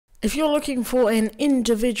If you're looking for an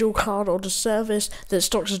individual card order service that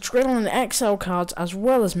stocks Adrenaline XL cards as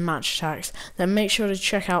well as match Attax, then make sure to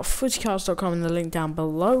check out footycards.com in the link down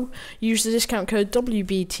below. Use the discount code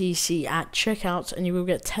WBTC at checkout and you will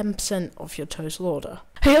get 10% off your total order.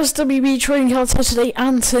 Hey guys, WB Trading Cards here today,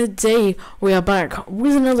 and today we are back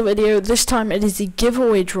with another video. This time it is the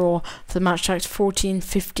giveaway draw for the match Attax 14,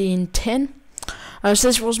 15, 10. So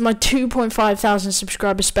this was my 2,500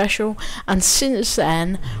 subscriber special, and since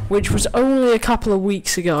then, which was only a couple of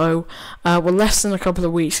weeks ago, well less than a couple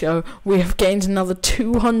of weeks ago, we have gained another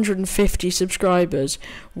 250 subscribers,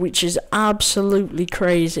 which is absolutely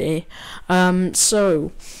crazy.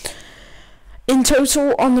 So in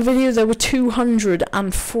total on the video there were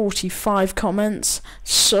 245 comments,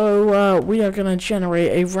 so we are going to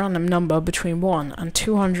generate a random number between 1 and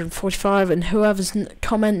 245, and whoever's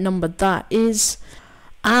comment number that is.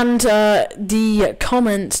 And the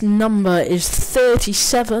comment number is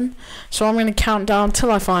 37, so I'm going to count down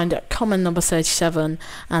till I find comment number 37,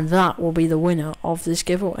 and that will be the winner of this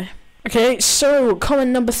giveaway. Okay, so comment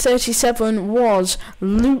number 37 was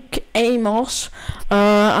Luke Amos.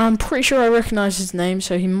 I'm pretty sure I recognize his name,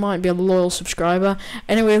 so he might be a loyal subscriber.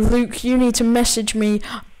 Anyway, Luke, you need to message me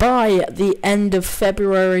by the end of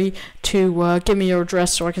February to give me your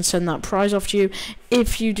address so I can send that prize off to you.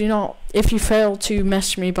 If you fail to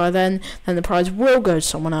message me by then the prize will go to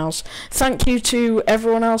someone else. Thank you to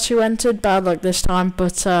everyone else who entered. Bad luck this time,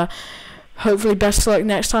 but hopefully best luck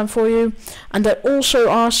next time for you. And I also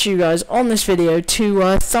asked you guys on this video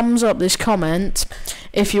to thumbs up this comment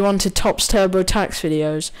if you wanted Topps Turbo Tax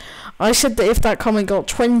videos. I said that if that comment got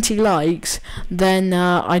 20 likes, then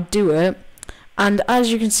I'd do it. And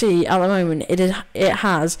as you can see at the moment, it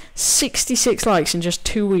has 66 likes in just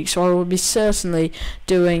 2 weeks, so I will be certainly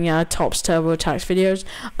doing Topps Turbo Tax videos.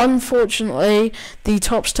 Unfortunately, the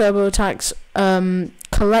Topps Turbo Tax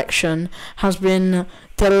collection has been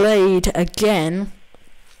delayed again,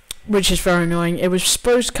 which is very annoying. It was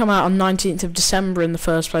supposed to come out on 19th of December in the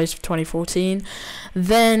first place of 2014.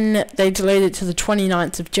 Then they delayed it to the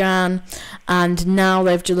 29th of Jan, and now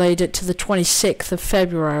they've delayed it to the 26th of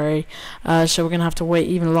February. So we're going to have to wait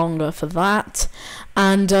even longer for that.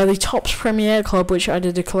 And the Topps Premier Club, which I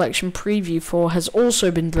did a collection preview for, has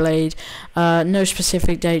also been delayed. No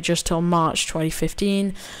specific date, just till March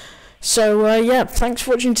 2015. So yeah, thanks for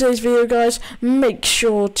watching today's video, guys. Make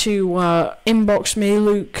sure to inbox me,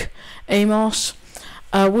 Luke Amos,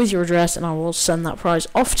 with your address, and I will send that prize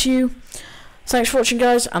off to you. Thanks for watching,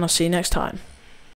 guys, and I'll see you next time.